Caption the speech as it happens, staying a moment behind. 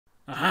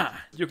Aha,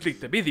 you clicked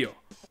the video.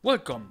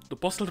 Welcome to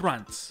Postal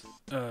Rants.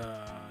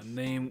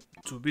 Name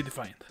to be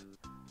defined.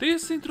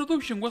 This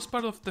introduction was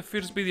part of the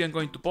first video I'm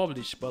going to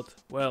publish, but,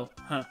 well,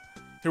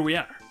 here we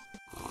are.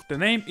 The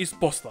name is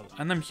Postal,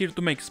 and I'm here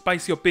to make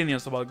spicy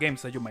opinions about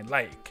games that you might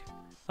like.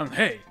 And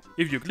hey,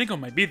 if you click on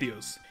my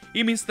videos,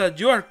 it means that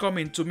you are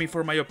coming to me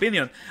for my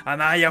opinion,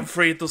 and I am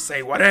free to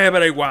say whatever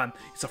I want.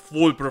 It's a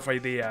foolproof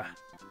idea.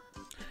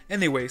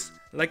 Anyways,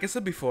 like I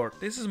said before,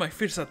 this is my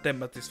first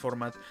attempt at this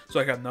format, so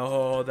I have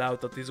no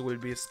doubt that this will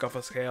be scuffed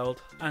as hell,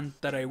 and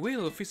that I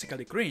will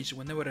physically cringe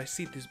whenever I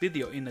see this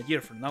video in a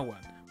year from now on.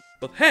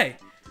 But hey,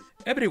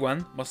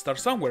 everyone must start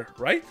somewhere,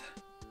 right?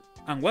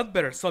 And what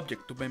better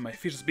subject to make my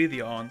first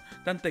video on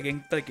than the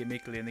game that gave me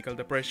clinical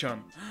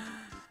depression?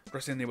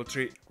 Resident Evil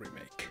 3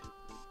 Remake.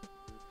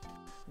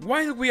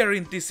 While we are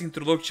in these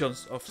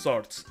introductions of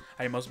sorts,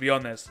 I must be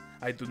honest,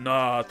 I do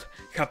not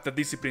have the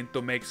discipline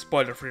to make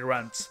spoiler-free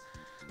rants.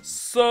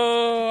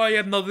 So I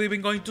am not even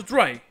going to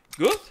try.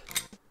 Good?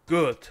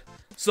 Good.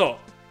 So,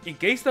 in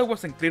case that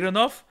wasn't clear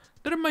enough,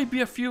 there might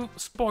be a few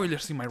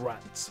spoilers in my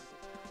rants.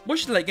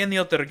 Much like any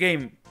other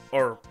game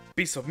or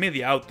piece of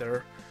media out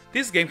there,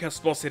 this game has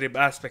positive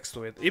aspects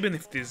to it, even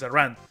if this is a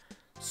rant.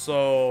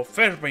 So,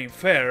 fair being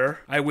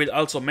fair, I will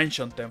also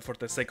mention them for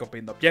the sake of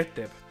being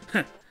objective.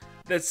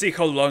 Let's see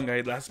how long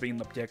I last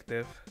being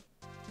objective.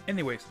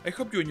 Anyways, I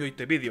hope you enjoyed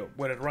the video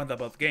where I rant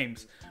about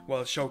games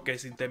while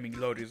showcasing them in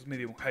glorious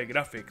medium-high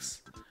graphics.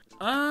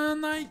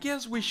 And I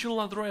guess we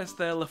should address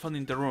the elephant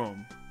in the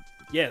room.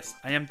 Yes,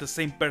 I am the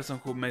same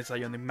person who made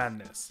Ionic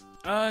Madness.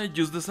 I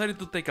just decided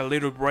to take a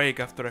little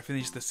break after I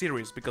finished the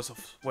series because of,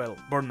 well,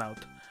 burnout.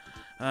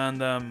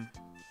 And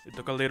it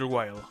took a little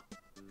while.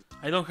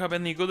 I don't have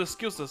any good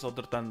excuses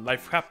other than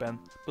life happened,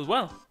 but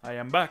well, I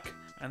am back.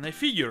 And I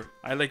figure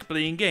I like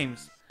playing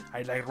games.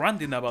 I like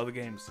ranting about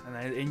games, and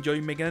I enjoy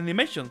making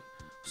animation,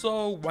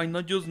 so why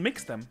not just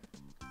mix them?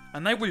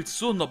 And I will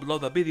soon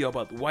upload a video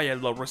about why I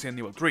love Resident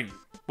Evil 3,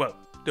 well,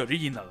 the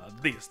original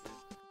at least.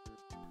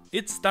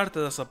 It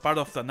started as a part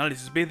of the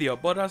analysis video,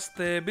 but as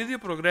the video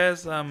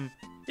progressed,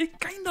 it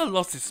kinda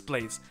lost its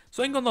place,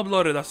 so I'm gonna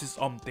upload it as its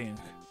own thing.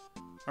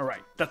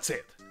 Alright, that's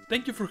it.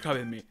 Thank you for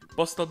having me.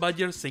 Postal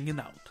Badger singing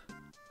out.